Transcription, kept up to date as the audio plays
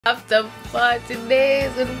After 40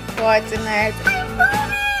 days and 40 nights, I'm moving!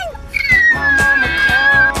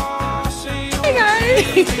 Hey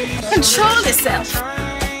guys! Control yourself!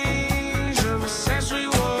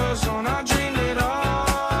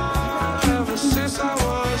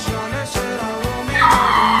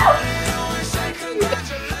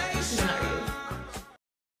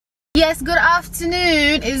 Yes, good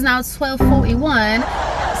afternoon. It is now 12:41.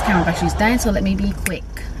 This camera battery's dying, so let me be quick.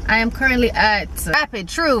 I am currently at Rapid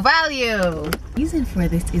True Value. The reason for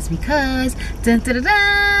this is because dun, dun, dun, dun,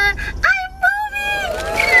 I'm moving.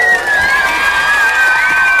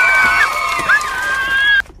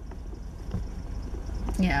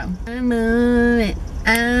 Yeah, I'm moving.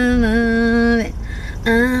 I'm moving.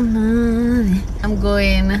 I'm moving. I'm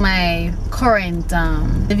going my current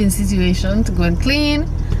living situation to go and clean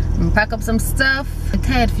and pack up some stuff. I'm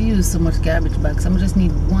tired of using so much garbage bags. I just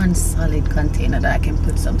need one solid container that I can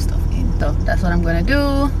put some stuff in. So that's what I'm gonna do.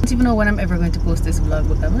 I don't even know when I'm ever going to post this vlog,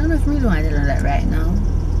 but I don't know if I'm really want to do that right now.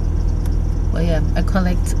 But yeah, I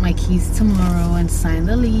collect my keys tomorrow and sign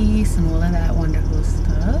the lease and all of that wonderful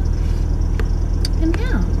stuff. And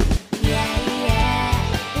yeah.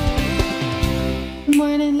 Good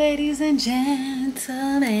morning, ladies and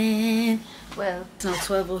gentlemen. Well, it's now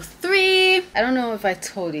 12:03. I don't know if I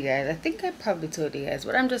told you guys. I think I probably told you guys,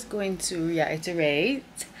 but I'm just going to reiterate.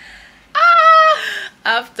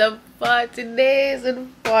 After 40 days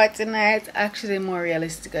and 40 nights, actually more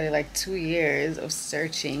realistically like 2 years of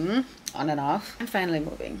searching on and off, I'm finally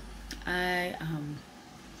moving. I am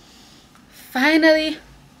finally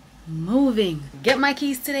moving. Get my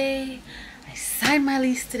keys today. I signed my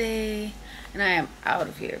lease today, and I am out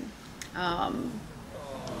of here.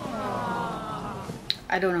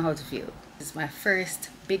 I don't know how to feel. It's my first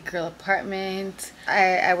big girl apartment.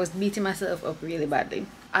 I was beating myself up really badly.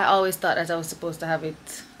 I always thought that I was supposed to have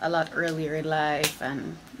it a lot earlier in life,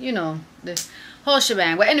 and you know, the whole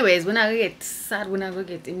shebang. But anyways, we're not gonna get sad, we're not gonna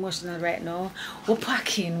get emotional right now. We're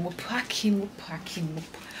packing.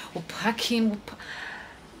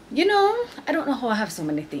 You know, I don't know how I have so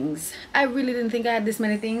many things. I really didn't think I had this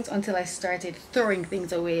many things until I started throwing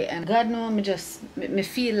things away, and God knows me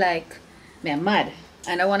feel like I'm mad.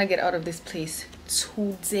 And I want to get out of this place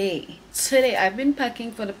today. I've been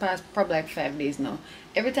packing for the past probably like 5 days now.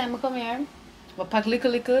 Every time I come here, I pack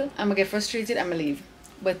little, I'm gonna get frustrated, I'm gonna leave.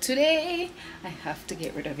 But today, I have to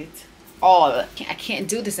get rid of it all. I can't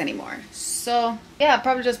do this anymore. So yeah, I'll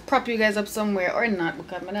probably just prop you guys up somewhere or not,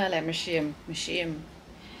 because I'm not like my shame.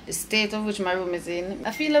 The state of which my room is in,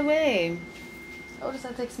 I feel away. Oh, this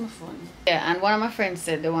takes my phone. Yeah, and one of my friends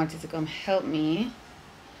said they wanted to come help me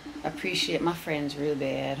appreciate my friends real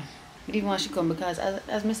bad. But even want she come because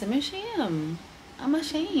as I said, I'm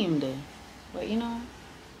ashamed. But you know,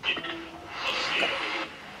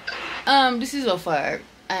 this is how far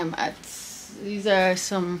I'm at. These are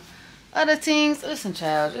some other things. Listen,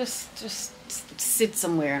 child, just sit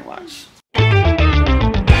somewhere and watch.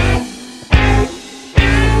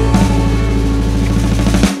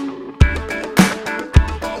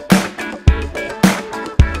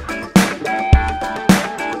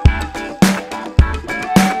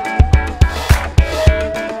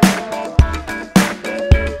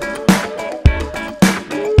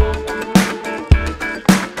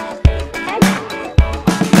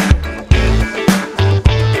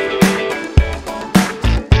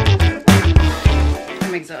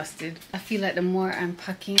 I feel like the more I'm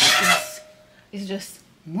packing, it's just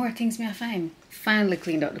more things me I find. Finally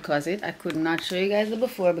cleaned out the closet. I could not show you guys the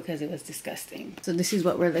before because it was disgusting. So this is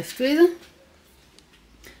what we're left with.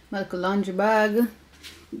 My little laundry bag.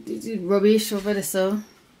 This is rubbish over there. So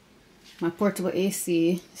my portable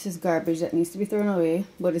AC. This is garbage that needs to be thrown away,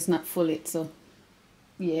 but it's not full yet. So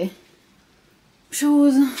yeah.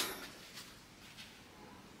 Shoes.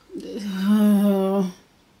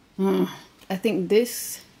 I think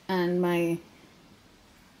this and my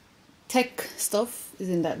tech stuff is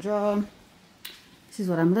in that drawer. This is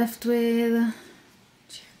what I'm left with. Dear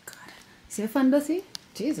God. See how fun does it?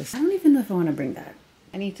 Jesus. I don't even know if I want to bring that.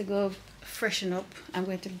 I need to go freshen up. I'm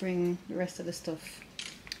going to bring the rest of the stuff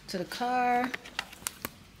to the car.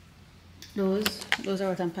 Those are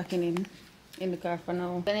what I'm packing in the car for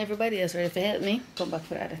now. Then everybody else ready to help me. Come back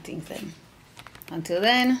for the other things then. Until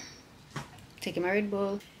then, taking my Red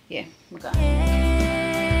Bull. Yeah, I'm gone.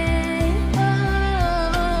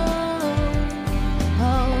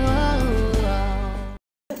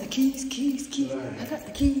 Keys. I got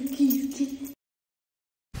the keys.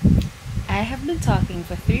 I have been talking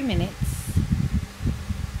for 3 minutes,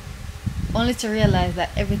 only to realize that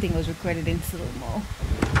everything was recorded in slow-mo.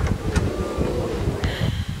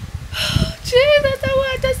 Jesus, I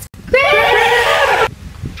want to scream!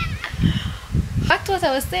 what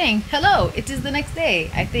I was saying. Hello, it is the next day,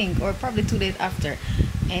 I think, or probably 2 days after.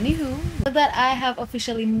 Anywho, that I have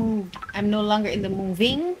officially moved. I'm no longer in the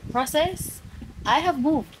moving process. I have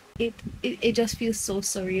moved. It just feels so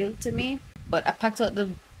surreal to me. But I packed out the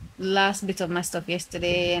last bit of my stuff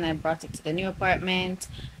yesterday and I brought it to the new apartment,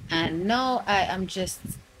 and now I am just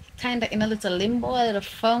kind of in a little limbo, a little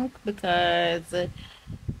funk, because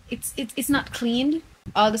it's not cleaned.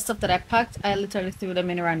 All the stuff that I packed, I literally threw them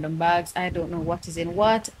in random bags. I don't know what is in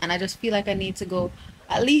what, and I just feel like I need to go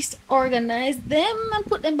at least organize them and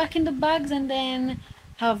put them back in the bags, and then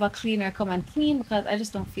have a cleaner come and clean, because I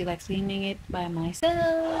just don't feel like cleaning it by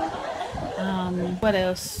myself. What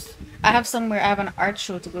else? I have an art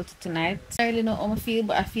show to go to tonight. I really know how I feel,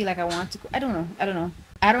 but I feel like I want to go. I don't know.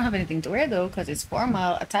 I don't have anything to wear though, because it's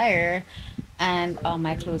formal attire and all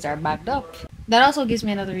my clothes are bagged up. That also gives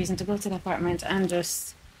me another reason to go to the apartment and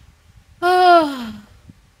just find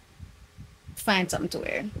something to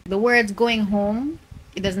wear. The words going home,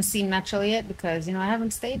 it doesn't seem natural yet, because I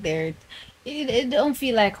haven't stayed there. It don't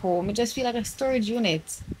feel like home. It just feel like a storage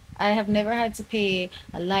unit. I have never had to pay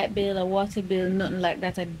a light bill, a water bill, nothing like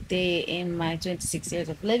that a day in my 26 years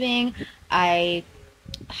of living. I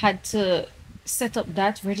had to set up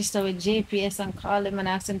that, register with JPS and call them and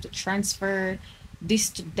ask them to transfer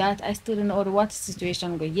this to that. I still don't know the water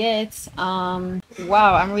situation go yet. Wow,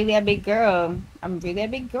 I'm really a big girl.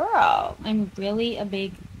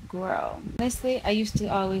 Honestly, I used to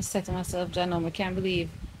always say to myself, Janome, I can't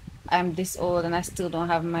believe I'm this old and I still don't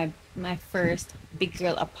have my first big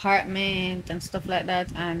girl apartment and stuff like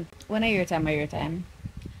that. And when a year time.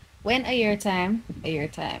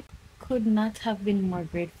 Could not have been more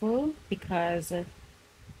grateful, because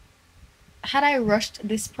had I rushed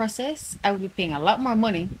this process, I would be paying a lot more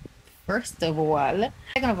money, first of all.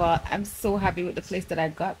 Second of all, I'm so happy with the place that I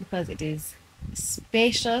got, because it is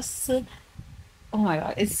spacious. Oh my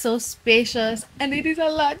god, it's so spacious, and it is a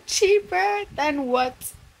lot cheaper than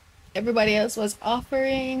what everybody else was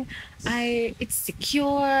offering. It's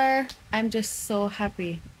secure. I'm just so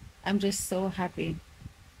happy.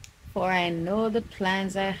 For I know the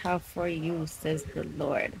plans I have for you, says the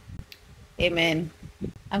Lord. Amen.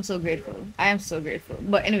 I'm so grateful. I am so grateful.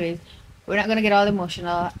 But anyways, we're not gonna get all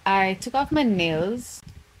emotional. I took off my nails.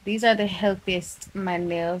 These are the healthiest my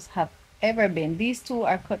nails have ever been. These two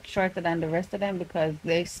are cut shorter than the rest of them because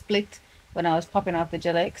they split when I was popping off the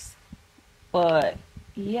gel X. But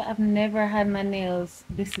yeah, I've never had my nails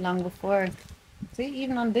this long before. See,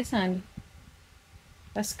 even on this hand,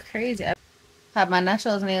 that's crazy. I've had my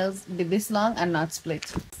natural nails be this long and not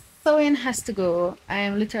split. Sewing has to go. I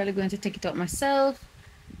am literally going to take it out myself.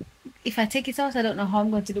 If I take it out, I don't know how I'm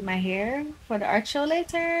going to do my hair for the art show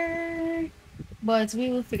later, but we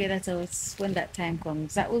will figure that out when that time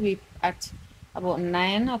comes. That will be at about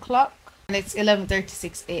 9 o'clock, and it's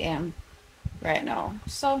 11:36 a.m. right now.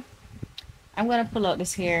 So I'm gonna pull out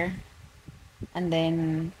this hair, and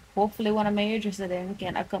then hopefully one of my hairdressers then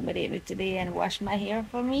can accommodate me today and wash my hair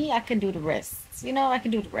for me. I can do the rest. I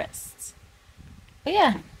can do the rest. But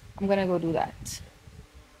yeah, I'm gonna go do that.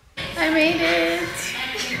 I made it.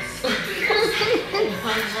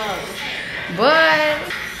 But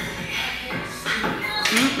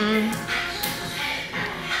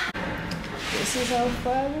this is how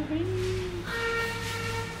far we've been.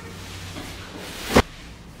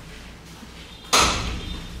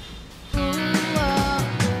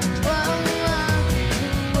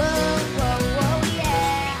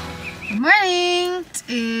 Morning. It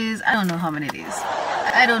is, I don't know how many days.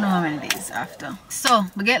 After. So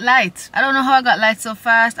we get light. I don't know how I got light so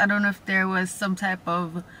fast. I don't know if there was some type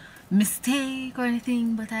of mistake or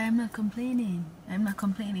anything, but I am not complaining.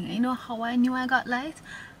 You know how I knew I got light?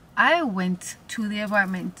 I went to the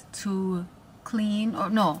apartment to clean, or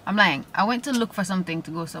no, I'm lying. I went to look for something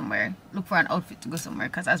to go somewhere, look for an outfit to go somewhere,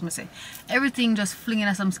 because as I say, everything just flinging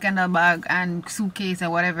in some scandal bag and suitcase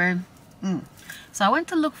and whatever. So I went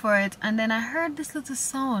to look for it, and then I heard this little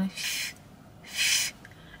sound,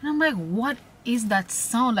 and I'm like, what is that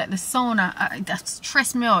sound? Like the sound that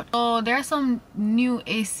stressed me out. So there are some new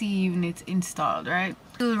AC units installed, right?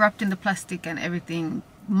 Still wrapped in the plastic and everything,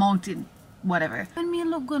 mounted, whatever. When me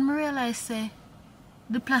look good, I realize say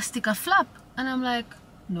the plastic a flap, and I'm like,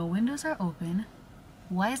 no windows are open.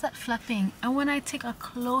 Why is that flapping? And when I take a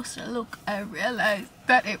closer look, I realized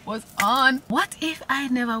that it was on. What if I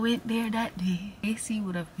never went there that day? AC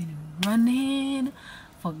would have been running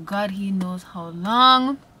for God he knows how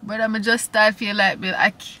long. But I'm just start feel like, Bill, I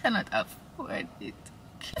cannot afford it.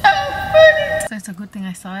 So it's a good thing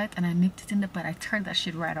I saw it and I nipped it in the bud. I turned that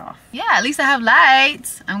shit right off. Yeah, at least I have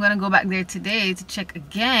lights. I'm gonna go back there today to check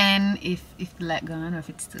again if the light gone or if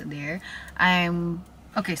it's still there.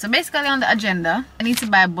 Okay, so basically on the agenda, I need to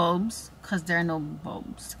buy bulbs because there are no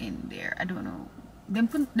bulbs in there. I don't know. Them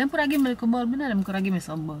could have given me a bulb, them could have given me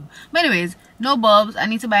some bulb. But anyways, no bulbs. I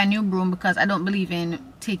need to buy a new broom because I don't believe in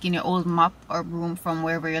taking your old mop or broom from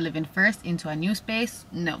wherever you're living first into a new space.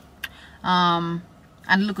 No. And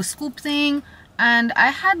a little scoop thing. And I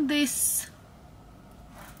had this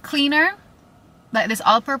cleaner, like this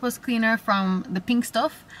all-purpose cleaner from the Pink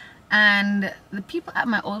Stuff, and the people at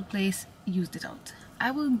my old place used it out. I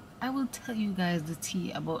will tell you guys the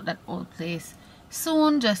tea about that old place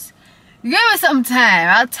soon. Just give me some time.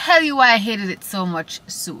 I'll tell you why I hated it so much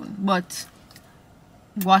soon. But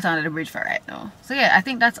water under the bridge for right now. So yeah, I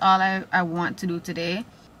think that's all I want to do today.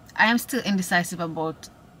 I am still indecisive about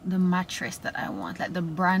the mattress that I want, like the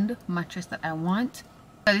brand mattress that I want.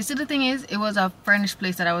 But you see, the thing is, it was a furnished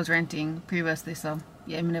place that I was renting previously, so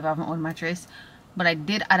yeah, I never have my own mattress. But I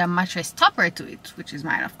did add a mattress topper to it, which is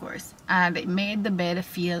mine of course, and it made the bed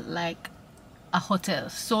feel like a hotel,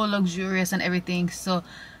 so luxurious and everything. So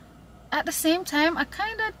at the same time, I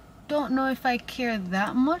kind of don't know if I care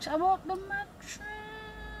that much about the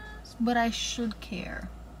mattress, but I should care.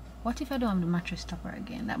 What if I don't have the mattress topper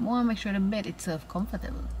again? I want to make sure the bed itself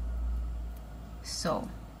comfortable. So,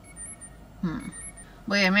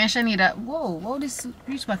 but yeah, me and Shanita, whoa, this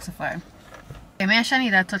reach back so far. Yeah, me and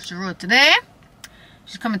Shanita touched the road today.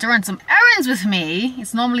 She's coming to run some errands with me.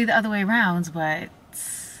 It's normally the other way around, but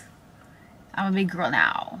I'm a big girl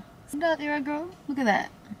now. See that there, girl? Look at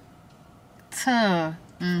that. I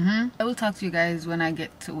will talk to you guys when I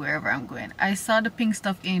get to wherever I'm going. I saw the Pink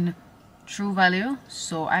Stuff in True Value,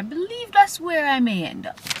 so I believe that's where I may end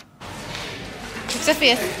up. It's a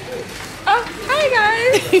face. Oh, hi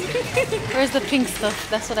guys. Where's the Pink Stuff?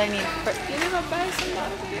 That's what I need. You never buy some?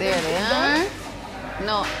 There they are.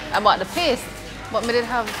 No, I bought the paste, but me did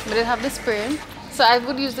have the spray. So I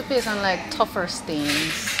would use the paste on like tougher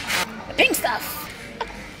stains. The Pink Stuff.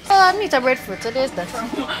 Oh, I need a breadfruit. So there's that.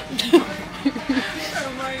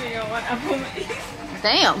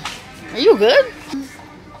 Damn. Are you good?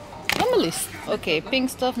 On the list. Okay, Pink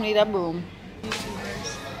Stuff, need a broom.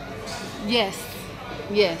 Yes.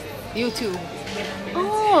 YouTube.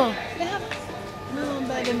 Oh, they have. No,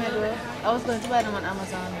 buy them at all. I was going to buy them on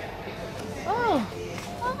Amazon. Oh.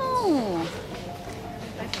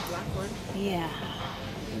 Like a black one. Yeah.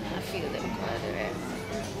 I feel them quite right.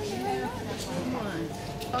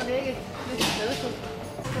 Oh, there you go.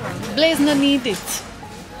 Blaze no need it.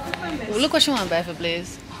 Look what you want to buy for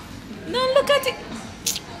Blaze. No, look at it.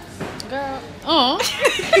 Girl. Oh.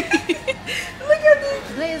 Look at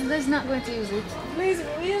it. Blaze not going to use it. Blaze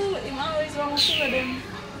will. I'm always wrong with them.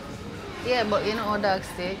 Yeah, but you know how dogs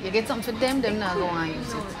stay. You get something for them not going to want to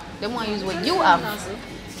use it. They want to use what you have. How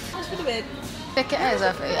for the bed? Take your eyes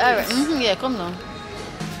off it. Alright, yeah, come down.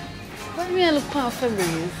 What do you mean I look for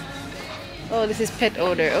Febreze? Oh, this is pet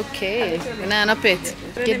odor. Okay. Banana pet.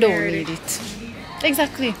 You don't need it.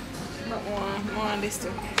 Exactly. But more on this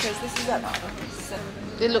too. Because this is that.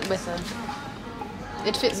 They look better.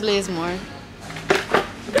 It fits Blaze more.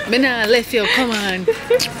 Banana left you, come on.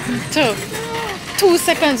 So, 2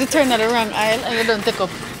 seconds you turn at the wrong aisle and you don't take up.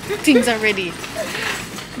 Things are ready.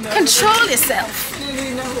 No. Control yourself.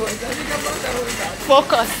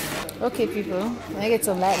 Focus. Okay, people. I get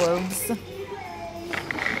some light bulbs.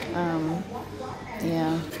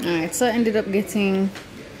 Yeah. Alright, so I ended up getting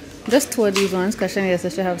just 2 of these ones because Shania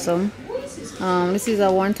said she have some. This is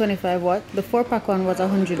a 125 watt. The 4-pack one was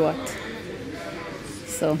 100 watt.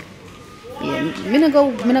 So yeah, me not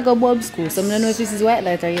go bulb school, so I don't know if this is white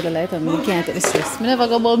light or yellow light. I mean, you can't take the stress. Me never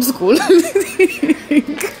go bulb school. Me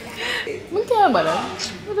can't bother.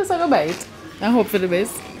 I just go buy it. I hope for the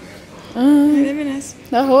best. Very nice.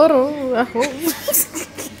 I hope.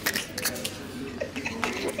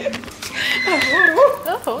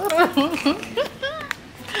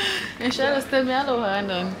 And Charlotte tell me aloha and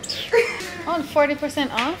done. Oh,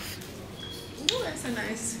 40% off? Oh, that's so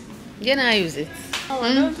nice. Yeah, I use it. Oh,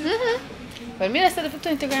 But me, I said for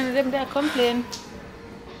 20 grand of them, they complain.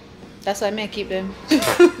 That's why I may keep them.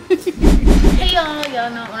 Hey y'all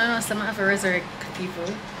know some have to resurrect people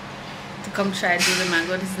to come try to do the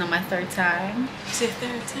mango. This is not my 3rd time. It's your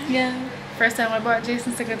 3rd time? Yeah. First time I brought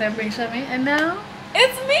Jason, 2nd time bring Shami, and now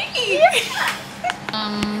it's me!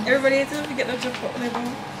 Yeah. Everybody has to get the Chipotle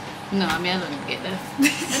label. No, I mean I don't get that.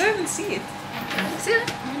 I don't even see it. See that?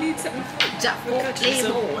 We need something for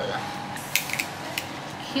Chipotle bowl.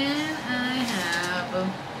 Can I have a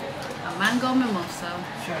mango mimosa?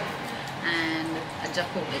 Sure. and a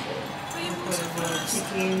Chipotle bowl.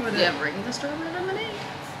 Chicken. Do you have regular strawberry lemonade?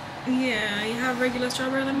 Yeah, you have regular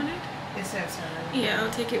strawberry lemonade? Yes, yes, sir. Yeah,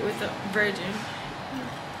 I'll take it with the virgin.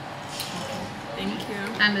 Thank you.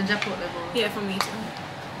 And the Chipotle bowl. Yeah, for me too.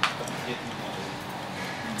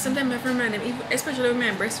 Sometimes I have to remind them, especially with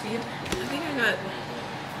my breastfeed, I think I got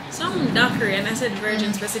some daiquiri and I said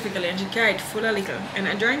virgin specifically, and she carried full of liquor and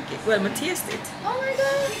I drank it. Well, I taste it. Oh my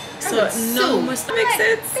god. So no must make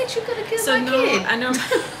sense. Bitch, you could have killed So my no, kid. I know.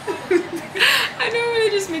 I normally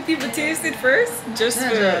just make people taste it first, just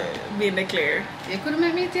to be in the clear. You could have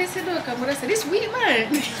made me taste it though, because I would have said, it's sweet,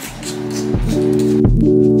 man.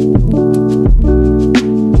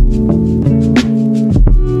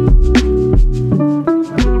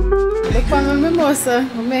 Look for my mimosa,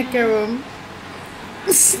 we'll make a room.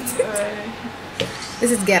 This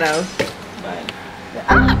is ghetto. But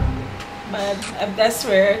Ah! I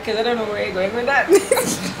swear, because I don't know where you're going with that.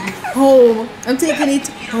 Home. I'm taking it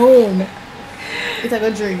home. It's like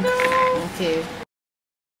a drink. No. Okay.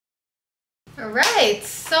 Alright,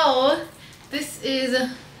 so this is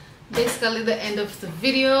basically the end of the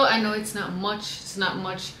video. I know it's not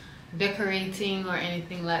much decorating or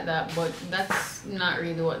anything like that, but that's not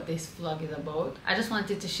really what this vlog is about. I just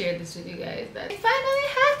wanted to share this with you guys that it finally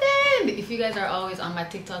happened. If you guys are always on my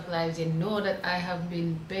TikTok lives, you know that I have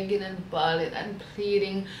been begging and bawling and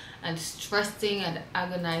pleading and stressing and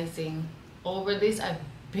agonizing over this. I've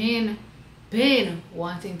been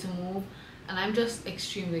wanting to move, and I'm just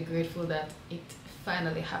extremely grateful that it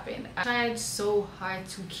finally happened. I tried so hard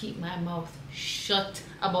to keep my mouth shut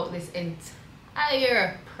about this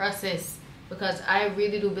entire process because I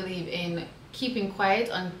really do believe in keeping quiet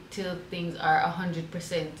until things are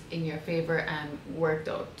 100% in your favor and worked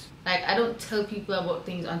out. Like, I don't tell people about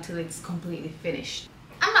things until it's completely finished.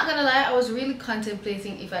 I'm not gonna lie, I was really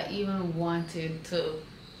contemplating if I even wanted to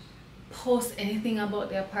post anything about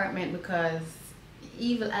the apartment because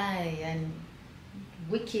evil eye and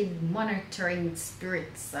wicked monitoring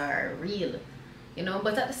spirits are real, you know.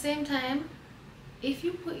 But at the same time, if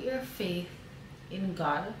you put your faith in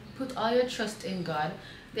God, put all your trust in God,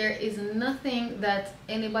 there is nothing that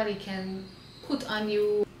anybody can put on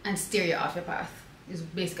you and steer you off your path, is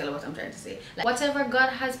basically what I'm trying to say. Like, whatever God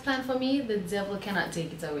has planned for me, the devil cannot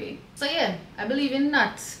take it away. So yeah, I believe in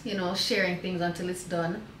not, you know, sharing things until it's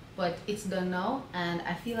done, but it's done now and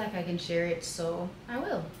I feel like I can share it, so I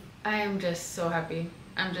will. I am just so happy.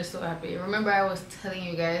 I'm just so happy. Remember, I was telling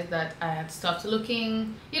you guys that I had stopped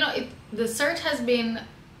looking. You know, the search has been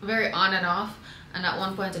very on and off, and at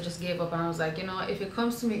one point I just gave up and I was like, you know, if it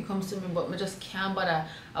comes to me, it comes to me, but I just can't bother.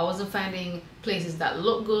 I wasn't finding places that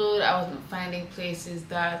look good. I wasn't finding places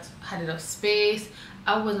that had enough space.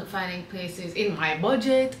 I wasn't finding places in my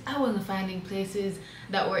budget. I wasn't finding places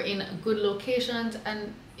that were in good locations,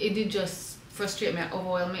 and it did just frustrate me and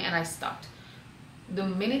overwhelm me, and I stopped. The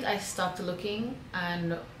minute I stopped looking,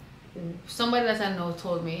 and somebody that I know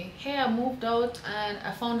told me, hey, I moved out and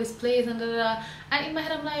I found this place and and in my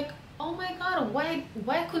head I'm like, oh my god, why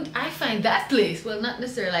couldn't I find that place? Well, not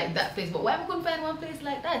necessarily like that place, but why I couldn't find one place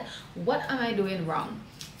like that? What am I doing wrong?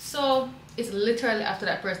 So it's literally after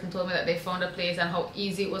that person told me that they found a place and how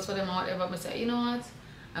easy it was for them or whatever, I said, you know what,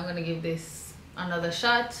 I'm gonna give this another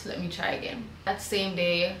shot, let me try again. That same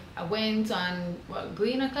day I went on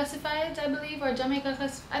Gleaner Classified, I believe, or Jamaica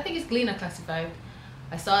Classified. I think it's Gleaner Classified.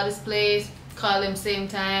 I saw this place, called them same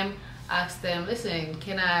time, asked them, listen,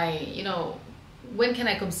 can I, you know, when can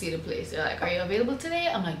I come see the place? They're like, are you available today?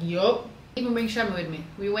 I'm like, yup. Even bring Shami with me.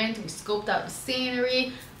 We went, we scoped out the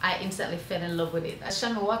scenery. I instantly fell in love with it. As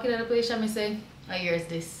Shami walking out of the place, Shami said, oh, yours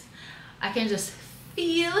this. I can just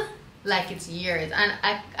feel like it's yours, and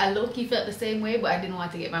I low-key felt the same way, but I didn't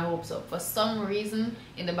want to get my hopes up. For some reason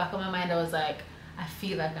in the back of my mind I was like, I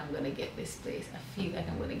feel like I'm gonna get this place. I feel like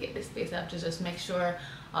I'm gonna get this place. I have to just make sure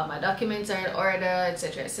all my documents are in order,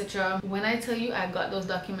 etc, etc. When I tell you I got those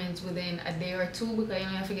documents within a day or two, because you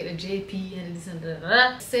know, I forget the JP and this and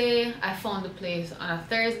that. Say I found the place on a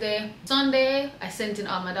Thursday. Sunday I sent in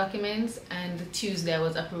all my documents, and Tuesday I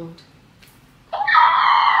was approved.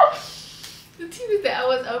 The Tuesday I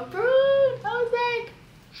was approved. I was like,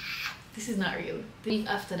 this is not real. The week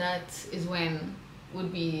after that is when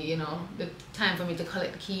would be, you know, the time for me to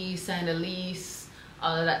collect the keys, sign the lease,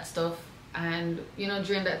 all of that stuff. And you know,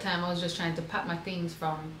 during that time I was just trying to pack my things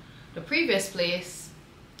from the previous place.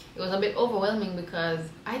 It was a bit overwhelming because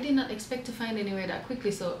I did not expect to find anywhere that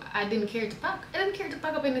quickly, so I didn't care to pack. I didn't care to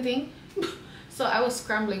pack up anything. So I was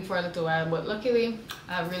scrambling for a little while, but luckily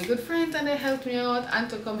I have really good friends and they helped me out.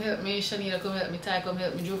 Anto come help me, Shanita come help me, Ty come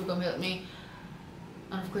help me, Jovi come help me,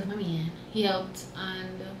 and of course my man, he helped,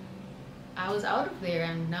 and I was out of there.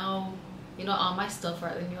 And now you know, all my stuff for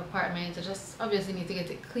the new apartment. I just obviously need to get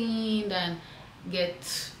it cleaned and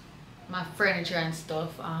get my furniture and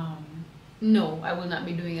stuff. No, I will not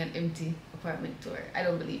be doing an empty apartment tour. I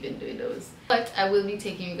don't believe in doing those. But I will be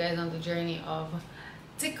taking you guys on the journey of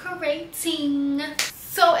decorating.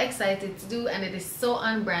 So excited to do, and it is so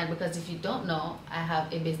on brand because if you don't know, I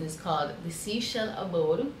have a business called the Seashell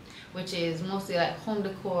Abode, which is mostly like home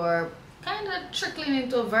decor, kind of trickling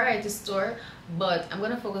into a variety store, but I'm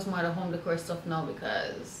gonna focus more on the home decor stuff now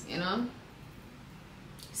because, you know,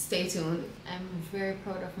 stay tuned. I'm very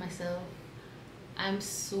proud of myself. I'm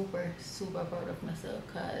super proud of myself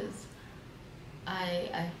because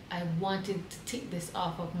I wanted to take this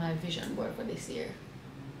off of my vision board for this year.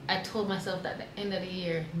 I told myself that at the end of the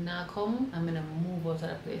year, now come, I'm gonna move out of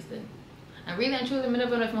that place then. And really and truly, I'm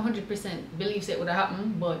never know if I'm 100% believes it would have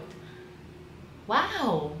happened, but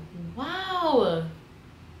wow.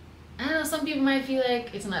 I know some people might feel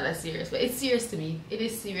like it's not that serious, but it's serious to me. It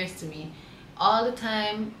is serious to me. All the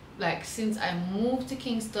time, like since I moved to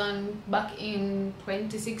Kingston back in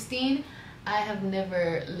 2016, I have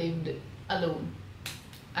never lived alone.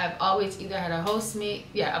 I've always either had a housemate.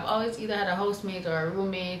 Yeah, I've always either had a housemate or a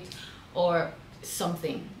roommate or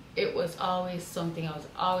something. It was always something. I was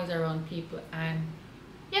always around people, and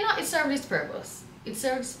you know, it served its purpose. It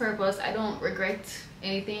served its purpose. I don't regret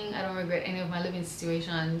anything. I don't regret any of my living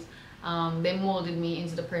situations. They molded me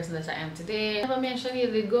into the person that I am today. I mentioned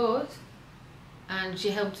Shania did go, and she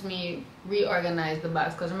helped me reorganize the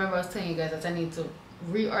bags, because remember I was telling you guys that I need to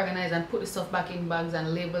reorganize and put the stuff back in bags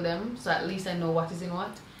and label them, so at least I know what is in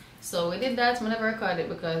what. So we did that. I never recorded it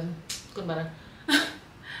because it couldn't matter.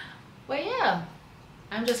 But yeah,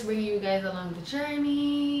 I'm just bringing you guys along the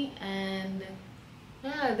journey, and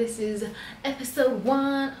yeah, this is episode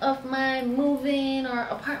 1 of my moving or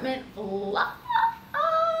apartment vlog.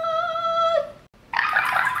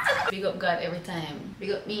 Big up God every time. Big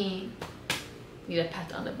up me. Need a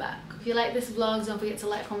pat on the back. If you like this vlog, don't forget to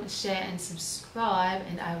like, comment, share, and subscribe,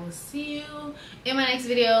 and I will see you in my next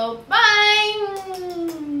video.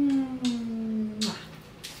 Bye.